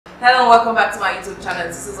Hello and welcome back to my YouTube channel.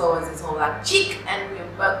 This is always this whole black chick and we're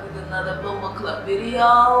back with another Bumble Club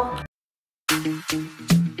video. You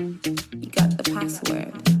got the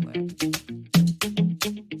password.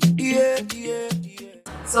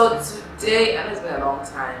 So today, and it's been a long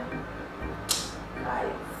time,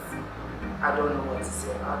 guys, I don't know what to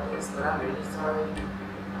say about this, but I'm really sorry.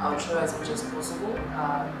 I'll try as much as possible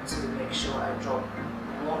to make sure I drop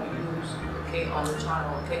more videos, okay, on the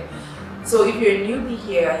channel, okay? So if you're a newbie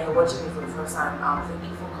here and you're watching me for the first time, thank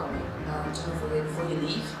you for coming. Just don't forget, before you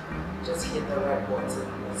leave, just hit the red button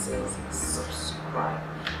that says subscribe.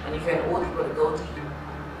 And if you're an old people to go to,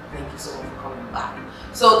 thank you so much for coming back.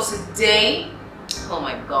 So today, oh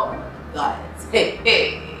my god, guys, hey,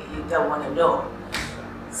 you don't want to know.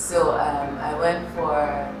 So I went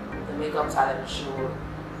for the makeup talent show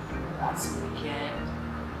last weekend,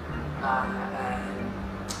 and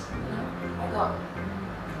I got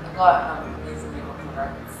amazing makeup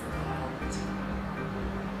products and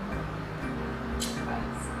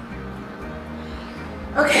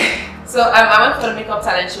okay. So I went for the makeup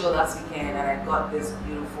talent show last weekend and I got this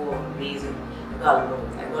beautiful, amazing. I got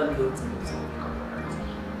loads of makeup products.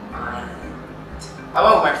 And I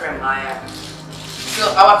went with my friend Maya.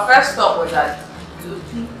 So our first stop was at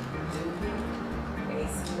Doopy. Can you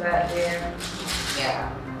see that there?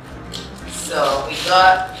 Yeah. So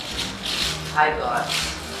I got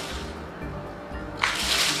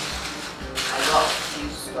a few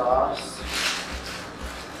stars.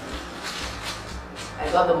 I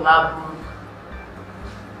got the Mabrook,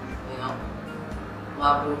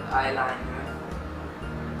 Mabrook eyeliner.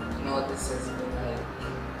 You know what this has been like?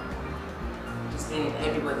 It's been in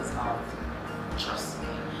everybody's mouth. Trust me.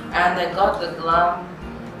 And I got the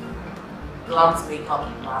Glam's makeup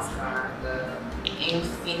mascara, the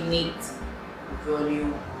Infinite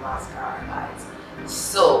Volume mascara, guys.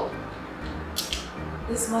 So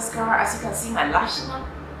this mascara, as you can see my lash now.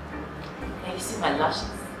 Can you see my lashes?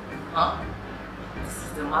 Huh? This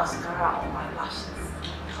is the mascara on my lashes.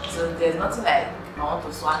 So there's nothing like I want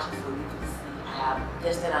to swatch it for you to see. I have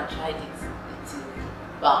tested and tried it. It's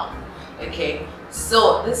bomb. Okay.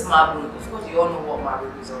 So this Mabrook, of course you all know what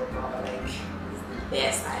Mabrook is all about. Like it's the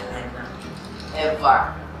best eyeliner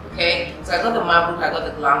ever. Okay. So I got the Mabrook, I got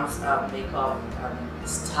the Glam's makeup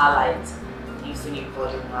Starlight Infinite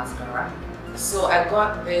Volume mascara. So I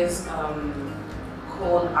got this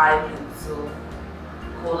coal eyeliner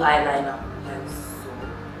pencil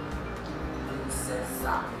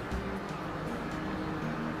Princessa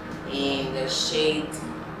in the shade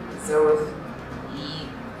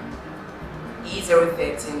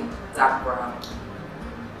E013 dark brown,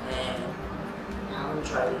 and I haven't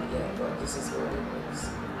tried it yet, but this is what it looks.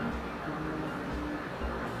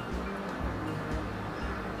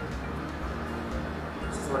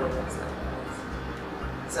 This is what it looks like.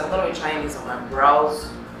 So I'm going to be trying this on my brows,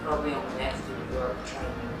 probably on the next video. I'll be trying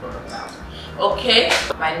to put it out. Okay,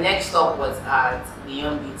 my next stop was at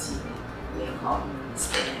Beyond Beauty makeup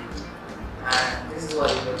stand, and this is what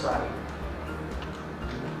it looks like.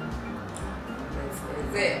 This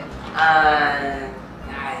is it. And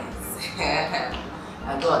guys, I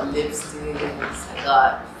got lipsticks, I got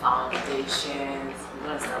foundations. I'm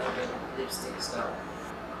going to start with the lipstick stuff.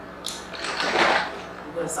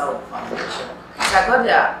 I'm going to start with foundation. So I got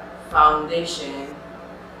their foundation.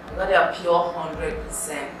 I got their pure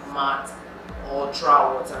 100% matte ultra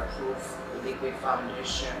waterproof liquid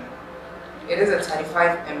foundation. It is a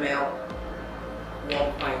 35 ml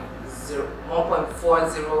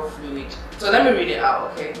 1.40 fluid. So let me read it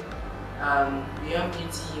out, okay? Beyond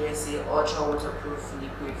Beauty USA ultra waterproof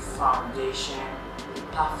liquid foundation,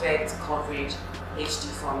 perfect coverage,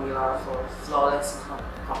 HD formula for flawless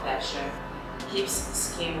complexion, keeps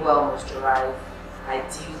skin well moisturized,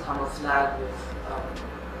 ideal camouflage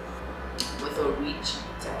with a rich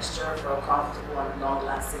texture for a comfortable and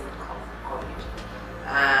long-lasting coverage.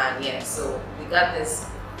 And yeah, so we got this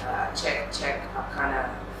check kind of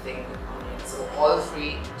thing on it. So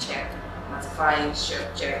oil-free check, mattifying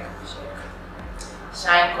check,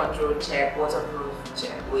 shine control check, waterproof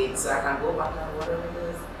check. Wait, so I can go back and whatever it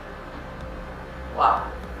is.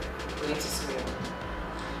 Wow, going to swim.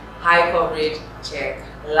 High coverage check,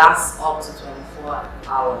 lasts up to 24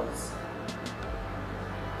 hours.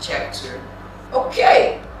 Check 2.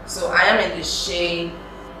 Okay, so I am in the shade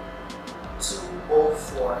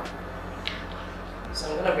 204. So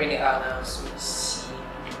I'm gonna bring it out now so you see.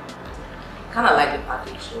 Kind of like the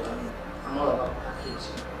package, so I'm all about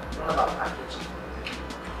packaging. I'm all about packaging.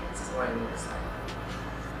 This is what it looks like.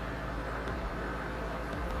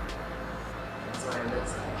 That's what it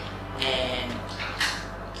looks like. And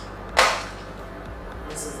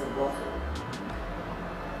this is the bottle.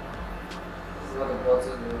 what the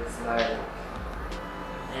bottle looks like.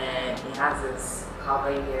 And it has this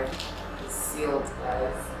cover here. It's sealed,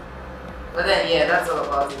 guys. But then yeah, that's all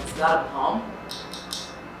about it. It's got a pump.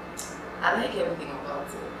 I like everything about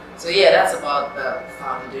it. So yeah, that's about the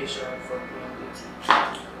foundation from Beyond Beauty.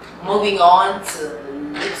 Moving on to the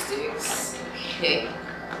lipsticks. Okay.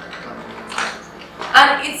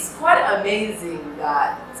 And it's quite amazing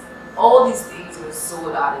that all these things were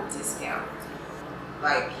sold at a discount.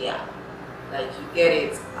 Like yeah, like you get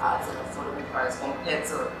it at an affordable price compared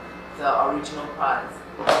to the original price.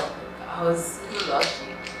 I was really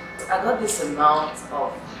lucky. I got this amount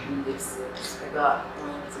of lipsticks. I got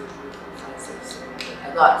 1, 2, 3, 4, 5, 6, 7, 8. I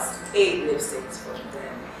got 8 lipsticks from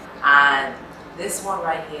them. And this one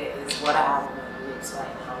right here is what I have on my lips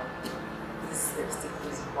right now. This lipstick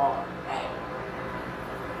is bomb, right?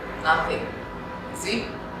 Nothing. See?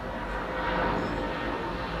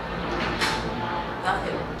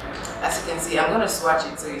 Nothing. As you can see, I'm gonna swatch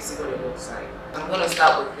it so you see what it looks like. I'm gonna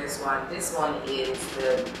start with this one. This one is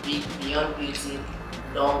the Beyond Beauty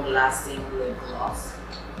Long Lasting Lip Gloss.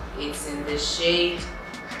 It's in the shade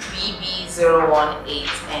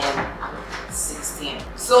BB018M16.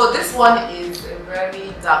 So this one is a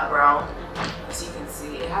very dark brown. As you can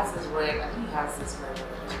see, it has this red. I think it has this red.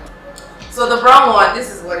 So the brown one, this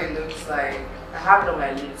is what it looks like. I have it on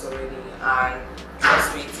my lips already, and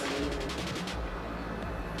trust me, it's amazing.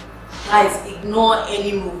 Guys, ignore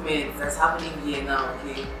any movement that's happening here now,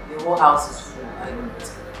 okay? The whole house is full.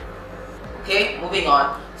 Okay, moving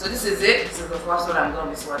on. So this is it. This is the first one I'm going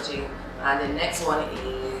to be swatching. And the next one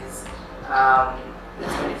is the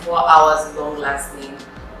 24 hours long lasting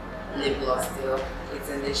lip gloss still. It's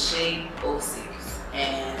in the shade 06.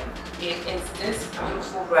 And it is this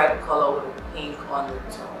beautiful red color with a pink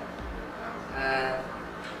undertone. And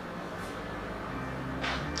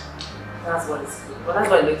that's what it's good. But that's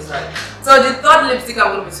what it looks like. So the third lipstick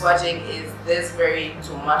I'm going to be swatching is this very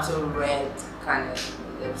tomato red kind of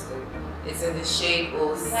lipstick. It's in the shade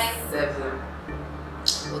 07.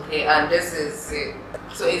 Okay, and this is it.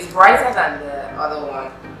 So it's brighter than the other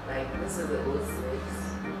one. Like this is the 06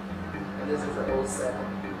 and this is the 07,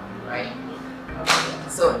 right? Okay.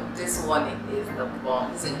 So this one is the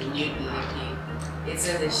bomb. It's in the nude lippy. It's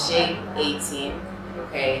in the shade 18.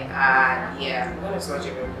 Okay, and yeah, I'm gonna swatch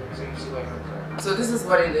it real quick so you see what it looks like. So this is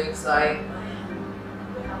what it looks like.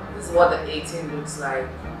 This is what the 18 looks like.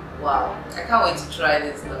 Wow, I can't wait to try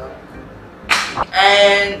this though.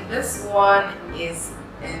 And this one is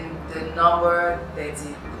in the number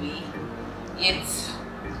 33. It's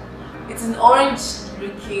an orange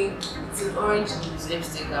looking, it's an orange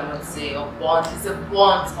lipstick, I must say, or burnt. It's a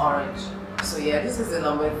burnt orange. So yeah, this is the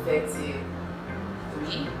number 33.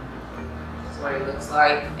 That's what it looks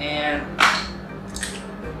like. And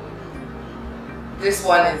this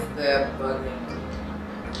one is the burgundy.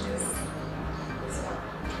 This one.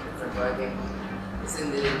 It's a burgundy. It's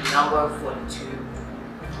in the number 42.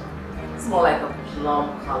 It's more like a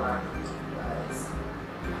plum color, guys.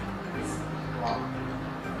 It's plum.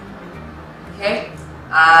 Okay,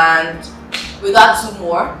 and we got two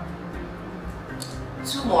more,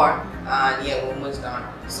 and yeah, we're almost done.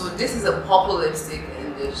 So this is a purple lipstick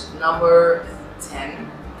in the number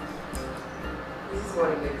 10. This is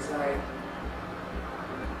what it looks like.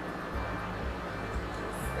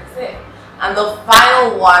 That's it. And the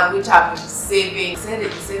final one, which I've been saving, you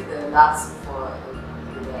said the last for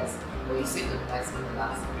the best, or you saved the best for the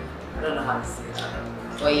last. I don't know how to say that,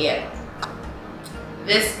 but yeah,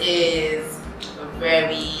 this is a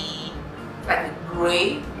very like a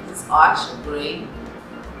gray. This arch gray.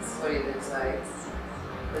 This is what it looks like. I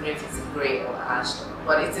don't know if it's a gray or ash,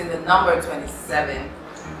 but it's in the number 27.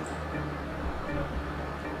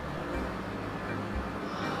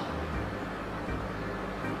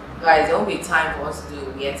 Guys, there won't be time for us to do a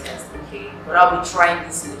wear test, okay? But I'll be trying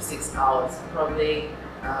these lipsticks out probably in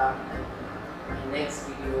my next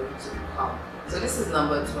video to come. So this is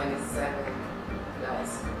number 27,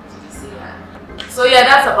 guys. Did you see that? So yeah,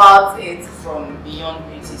 that's about it from Beyond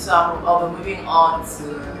Beauty. So I'll be moving on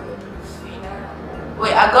to Fina.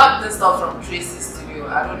 Wait, I got this stuff from Tracy's studio.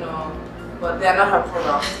 I don't know, but they're not her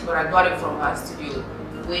products, but I got it from her studio,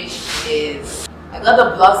 which is I got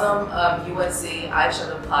the Blossom USA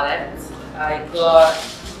eyeshadow palette. I got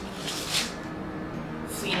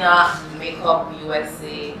Fina Makeup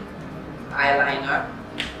USA eyeliner.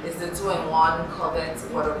 It's the 2-in-1 Covet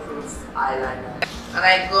waterproof eyeliner. And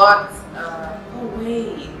I got,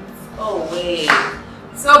 oh wait.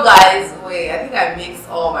 So guys, wait, I think I mixed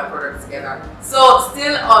all my products together. So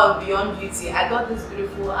still on Beyond Beauty, I got this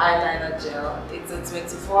beautiful eyeliner gel. It's a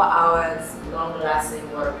 24 hours long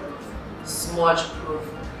lasting waterproof, smudge proof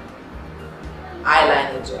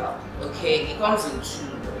eyeliner gel. Okay, it comes in two.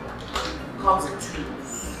 It comes in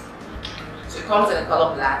twos. So it comes in the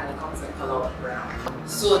color black and it comes in the color brown.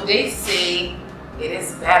 So they say it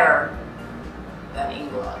is better than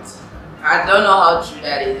England. I don't know how true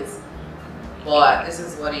that is, but this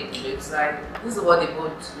is what it looks like. This is what they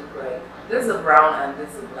both look like. This is a brown and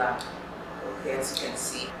this is a black. Okay, as you can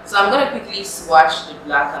see. So I'm gonna quickly swatch the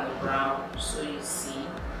black and the brown so you see.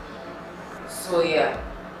 So yeah,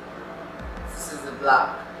 this is the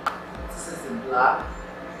black. This is the black.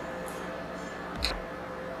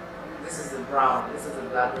 This is the brown. This is the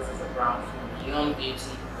black. This is the brown from Beyond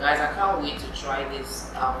Beauty. Guys, I can't wait to try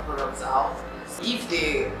these products out. If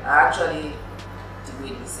they are actually the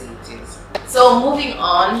way they say it is. So moving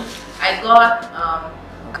on, I got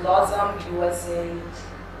Blossom USA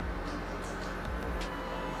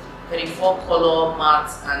 34 color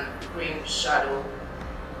matte and cream shadow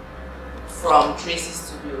from Tracy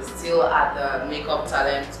Studios, still at the Makeup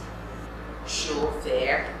Talent show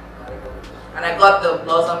fair. And I got the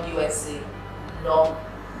Blossom USA long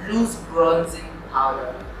loose bronzing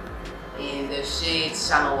powder in the shade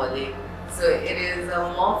Channel Wale. So it is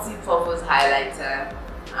a multi-purpose highlighter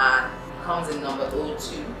and comes in number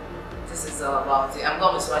 02. This is all about it. I'm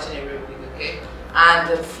going to be swatching it real quick, okay? And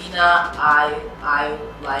the Fina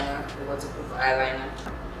eyeliner, the waterproof eyeliner.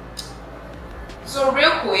 So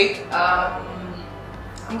real quick,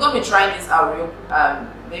 I'm going to be trying this out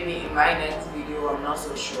maybe in my next video. I'm not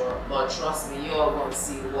so sure, but trust me, you are going to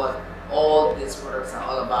see what all these products are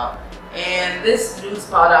all about. And this loose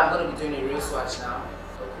powder, I'm going to be doing a real swatch now.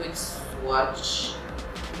 A quick swatch.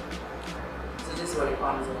 So this is what it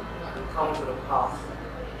comes in. It comes with a puff.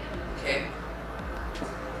 Okay.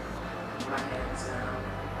 My hands now.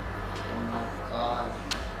 Oh my god.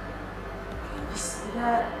 Can you see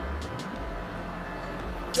that?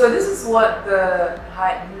 So this is what the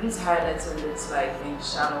loose highlighter looks like in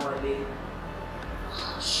Channel Wale.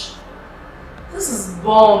 Gosh. This is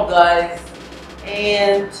bomb, guys.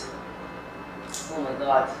 And oh my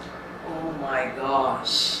god. Oh my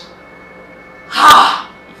gosh. Ha!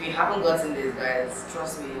 If you haven't gotten this, guys,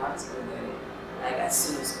 trust me, you have to go get it. Like as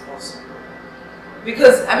soon as possible.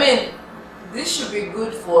 Because I mean, this should be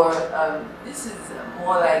good for this is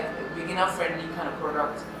more like a beginner friendly kind of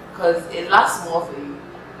product because it lasts more for you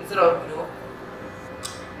instead of, you know,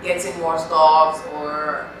 getting more stuff,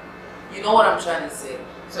 or you know what I'm trying to say.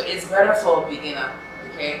 So it's better for a beginner.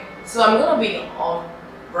 Okay, so I'm gonna be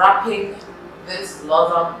wrapping this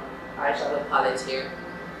Blossom eyeshadow palette here,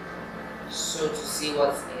 so to see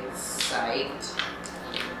what's inside,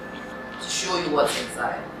 to show you what's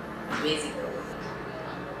inside, basically.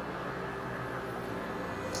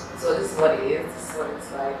 So this is what it is. This is what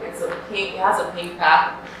it's like. It's a pink. It has a pink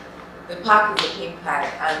pack. The pack is a pink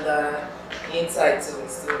pack, and the inside too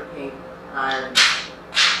is still pink. And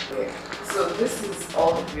yeah. So this is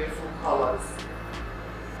all the beautiful colors.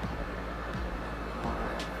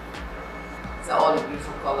 These are all the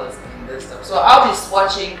beautiful colors in this stuff. So I'll be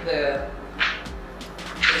swatching the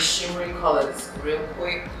shimmery colors real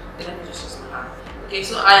quick. Let me just use my hand. Okay,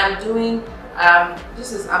 so I am doing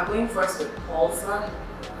I'm going first with Pulsar.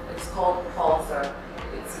 It's called Pulsar.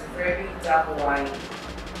 It's a very dark wine.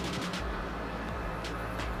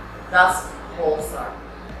 That's Pulsar.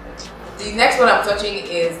 The next one I'm touching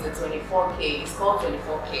is the 24K. It's called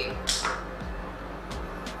 24K.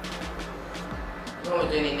 What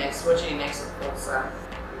we're doing it next, swatching it next with Pulsar.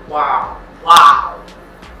 Wow, wow,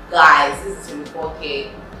 guys, this is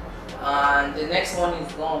 24K. And the next one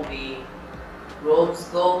is going to be Rose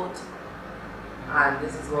Gold, and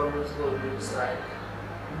this is what Rose Gold looks like.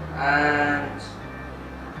 And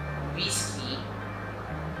Risky,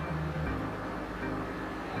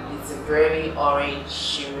 it's a very orange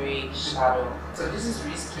shimmery shadow. So this is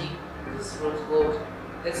Risky, this is Rose Gold,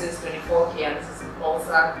 this is 24K, and this is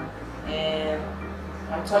Pulsar. And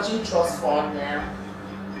I'm touching Trust Fund now,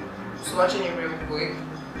 swatching it real quick.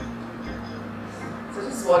 So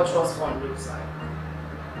this is what Trust Fund looks like.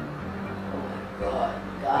 Oh my god,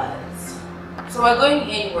 guys. So we're going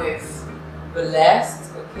in with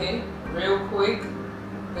Blessed, okay? Real quick.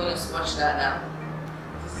 I'm gonna swatch that now.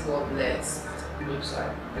 This is what Blessed looks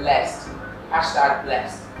like. Blessed. Hashtag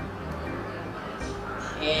Blessed.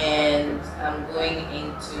 And I'm going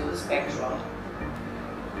into Spectrum.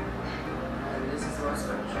 And this is what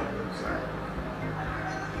Spectrum looks like.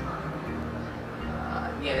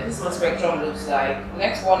 Yeah, this is what Spectrum looks like.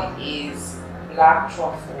 Next one is Black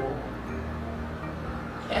Truffle.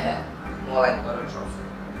 More like butter truffle.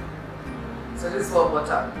 So this is what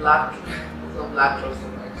black truffle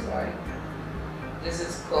looks like. This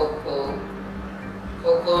is Cocoa.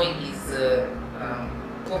 Cocoa is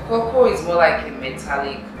For cocoa, is more like a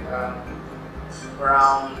metallic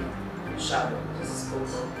brown shadow. This is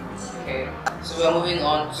cocoa. Okay, so we're moving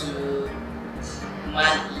on to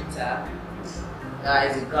Man Eater.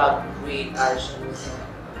 Guys, it got great eyeshadows.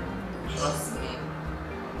 Trust me.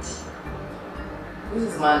 This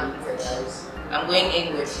is Man Eater, guys. I'm going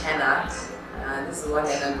in with henna, and this is what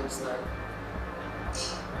henna looks like.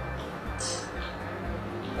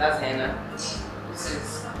 That's henna. This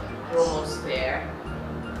is Chromosphere.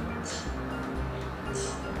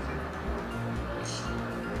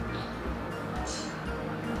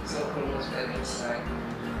 So Chromosphere looks like.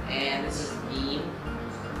 And this is Beam.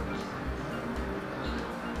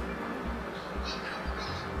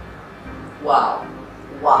 Wow.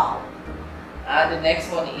 Wow. And the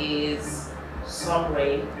next one is Sun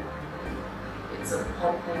Ray. It's a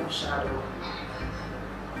purple shadow.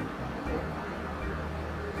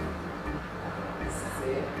 This is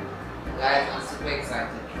it. Guys, I'm super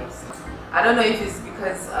excited, trust me. I don't know if it's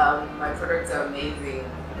because my products are amazing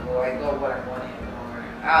or I got what I wanted or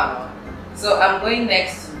I don't know. So I'm going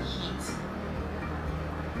next to Heat.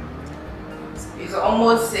 It's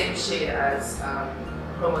almost same shade as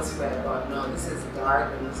Chromosphere, but no, this is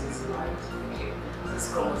dark and this is light. Okay, this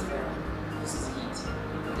is Chromosphere, this is Heat.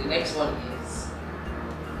 The next one is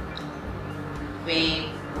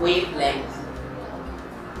Wavelength.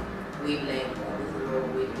 Wavelength, and this is what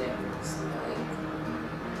wavelength looks like.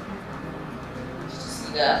 Did you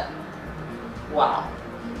see that? Wow.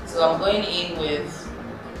 So I'm going in with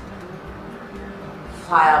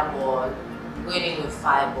Fireball. I'm going in with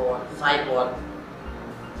Fireball.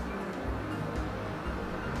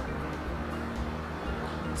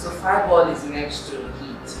 So Fireball is next to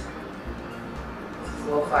Heat. This is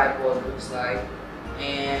what Fireball looks like.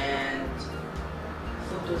 And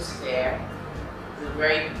Photosphere. It's a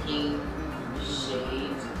very pink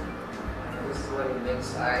shade. And this is what it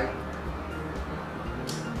looks like.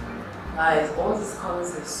 Guys, all these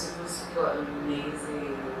colors are super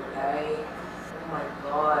amazing. Like, oh my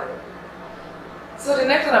god. So the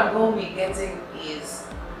next one I'm going to be getting is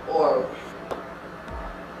Orb.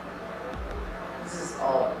 This is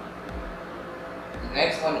Orb. The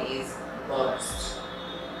next one is Bust.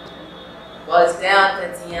 Bust down,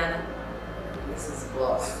 Tatiana. This is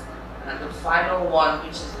Bust. And the final one,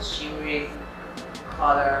 which is a shimmery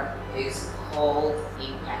color, is called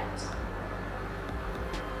Impact.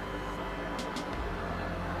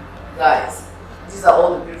 Guys, these are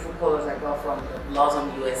all the beautiful colors I got from the Blossom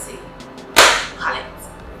USA palette.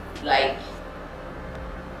 Like,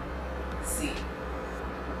 see,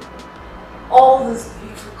 all these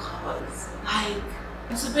beautiful colors. Like,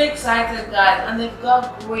 I'm super excited, guys, and they've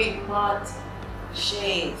got great matte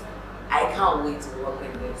shades. I can't wait to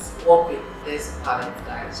work with this palette,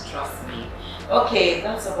 guys. Trust me. Okay,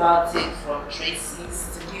 that's about it from Tracy's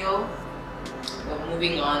studio. We're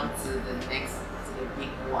moving on to the next, to the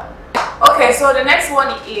big one. Okay, so the next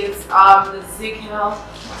one is the Zikel.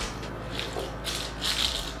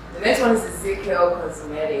 The next one is the Zikel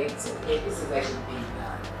Cosmetics. Okay, this is like a big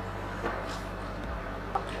one.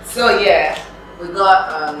 So yeah, we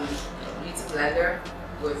got a beauty blender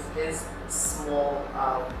with this small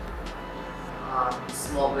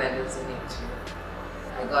small blenders in it too.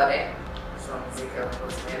 I got it from Zikel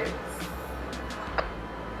Cosmetics.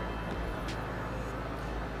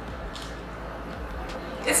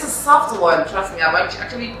 It's a soft one, trust me. I've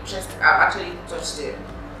actually touched it,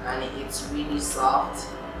 and it's really soft.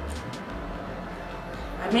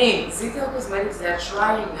 I mean, Zikel Cosmetics, they're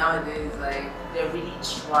trying nowadays. Like, they're really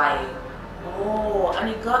trying. Oh, and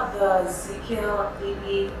it got the Zikel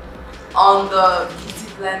baby on the beauty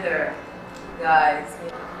blender, guys.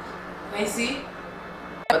 Can you see?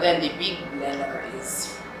 But then the big blender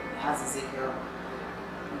has a Zikel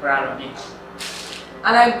brand on it.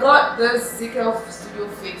 And I got this Zikel Studio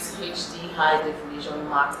Fix HD High Definition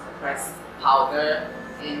Matte Pressed Powder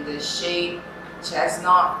in the shade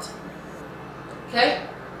Chestnut. Okay?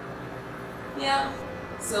 Yeah.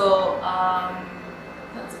 So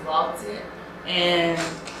that's about it. And I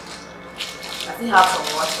think I have some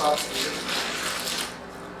more stuff to do.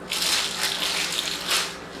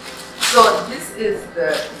 So this is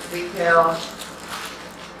the Zikel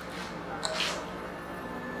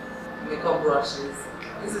makeup brushes.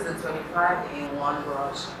 This is the 25-in-1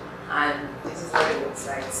 brush, and this is what it looks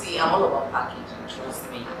like. See, I'm all about packaging, trust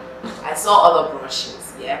me. I saw other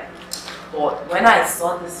brushes, yeah, but when I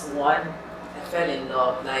saw this one, I fell in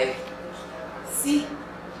love. Like, see,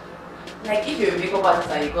 like if you're a makeup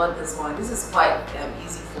artist and you got this one, this is quite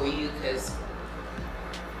easy for you because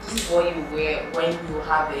this is what you wear when you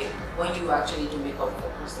have it, when you actually do makeup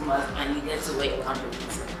for customers and you get to wear it on your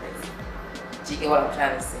business. Do Do you get what I'm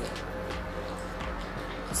trying to say?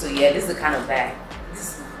 So yeah, this is the kind of bag.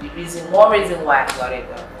 This is the reason, more reason why I got it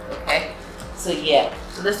though. Okay. So yeah.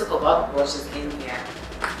 So let's talk about the brushes in here.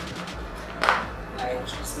 Like,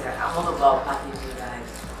 trust me, I'm all about packaging, guys.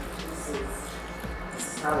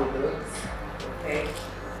 This is how it looks. Okay. It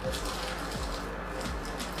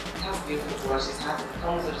has beautiful brushes. It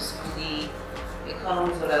comes with a spoolie. It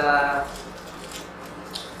comes with a,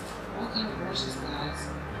 what kind of brushes, guys?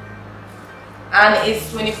 And it's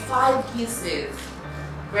 25 pieces.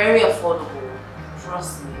 Very affordable.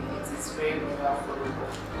 Trust me, it is very, very affordable.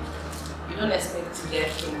 You don't expect to get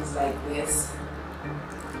things like this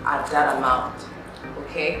at that amount.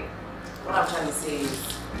 Okay? What I'm trying to say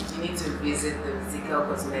is you need to visit the Zikel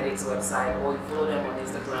Cosmetics website or you follow them on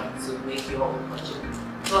Instagram to make your own purchase.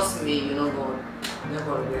 Trust me, you're not going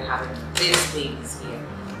to regret having this babies here.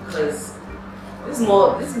 Because this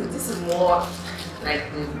is more like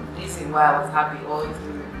the reason why I was happy all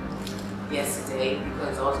through yesterday,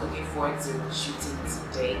 because I was looking forward to shooting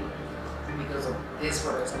today because of this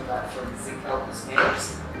product I got from Zikel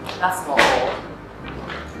Cosmetics. That's not all.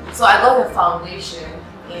 So I got the foundation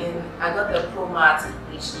I got the Pro Matte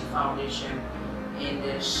HD foundation in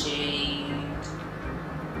the shade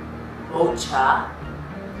Mocha.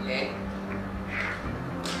 Okay.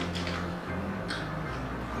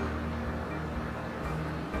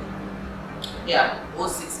 Yeah,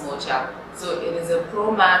 06 Mocha. So it is a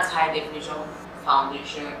Pro Matte high definition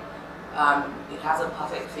foundation. It has a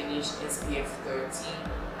perfect finish, SPF 30,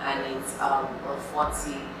 and it's a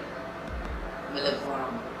 40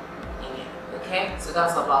 milligram in it. Okay, so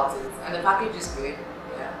that's about it. And the package is good.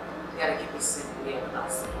 Yeah, you gotta keep it simple and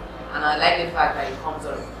classy. And I like the fact that it comes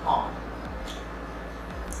on a pump.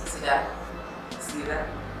 See that? See that?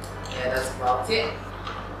 Yeah, that's about it.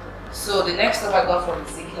 So the next stuff I got from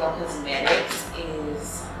Zikel Cosmetics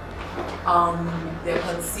is their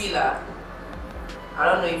concealer. I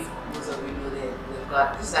don't know if most of you know that they've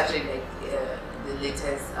got this is actually like the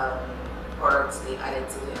latest products they added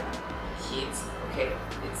to their kit. Okay,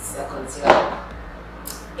 it's a concealer.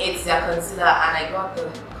 It's a concealer, and I got the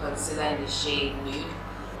concealer in the shade Nude.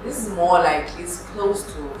 This is more like it's close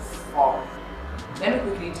to fall. Let me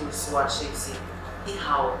quickly do swatch shape. See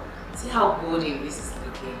how golden this is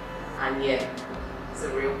looking. And yeah, it's a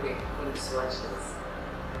real quick. I'm going to swatch this.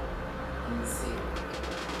 Let me see.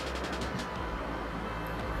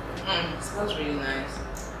 It smells really nice.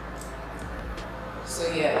 So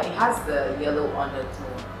yeah, it has the yellow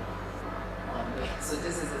undertone on it. So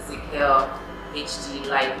this is a Zikel HD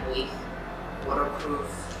lightweight, waterproof,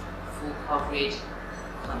 full coverage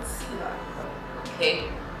concealer. Okay,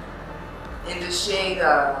 in the shade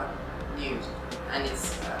Nude, and it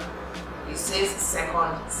says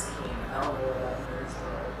second skin. I don't know what that means,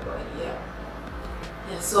 but yeah.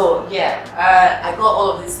 So yeah, I got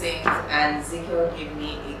all of these things, and Zikel gave me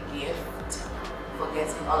a gift for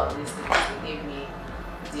getting all of these things. They gave me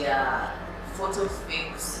their Photo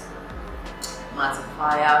Fix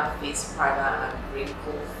Mattifier Face Primer and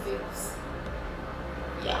Wrinkle Fix.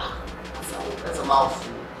 Yeah, that's a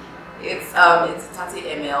mouthful. It's a 30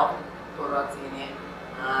 ml product in it,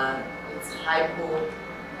 and it's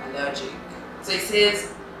hypoallergic. So it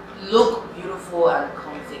says, look beautiful and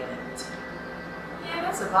confident. Yeah,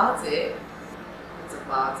 that's about it. That's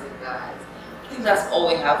about it, guys. I think that's all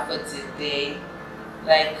we have for today.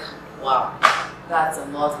 Like, wow, that's a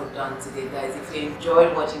lot we've done today, guys. If you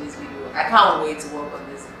enjoyed watching this video, I can't wait to work on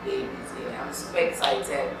this baby today. I'm super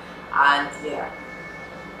excited, and yeah,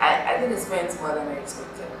 I think I spent more than I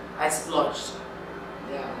expected. I splurged.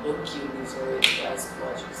 Yeah, don't kill me for it. I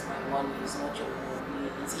splurged. It's my money. It's not your money.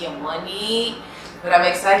 It's your money. But I'm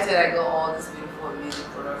excited. I got all these beautiful, amazing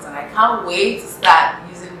products, and I can't wait to start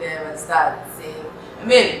using them and start saying. I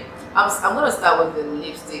mean, I'm gonna start with the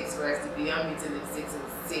lipsticks first, the Beyond Beauty lipsticks, and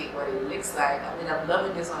see what it looks like. I mean, I'm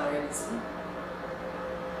loving this one already. See?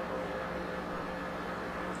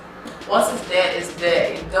 Once it's there, it's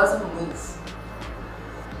there. It doesn't move.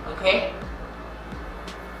 Okay?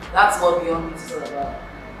 That's what Beyond Beauty is all about.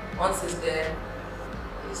 Once it's there,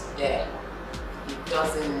 it's there. It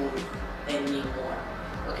doesn't move anymore.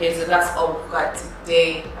 Okay, so that's all we've got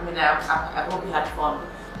today. I mean, I hope you had fun,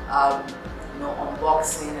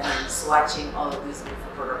 unboxing and swatching all of these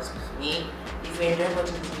beautiful products with me. If you enjoyed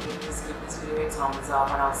watching this video, please give this video a thumbs up,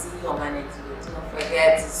 and I'll see you on my next video. Do not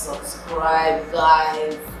forget to subscribe,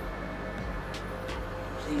 guys.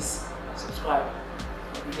 Please subscribe.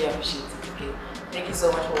 I really appreciate it. Okay, thank you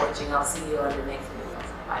so much for watching. I'll see you on the next video.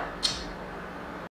 Bye.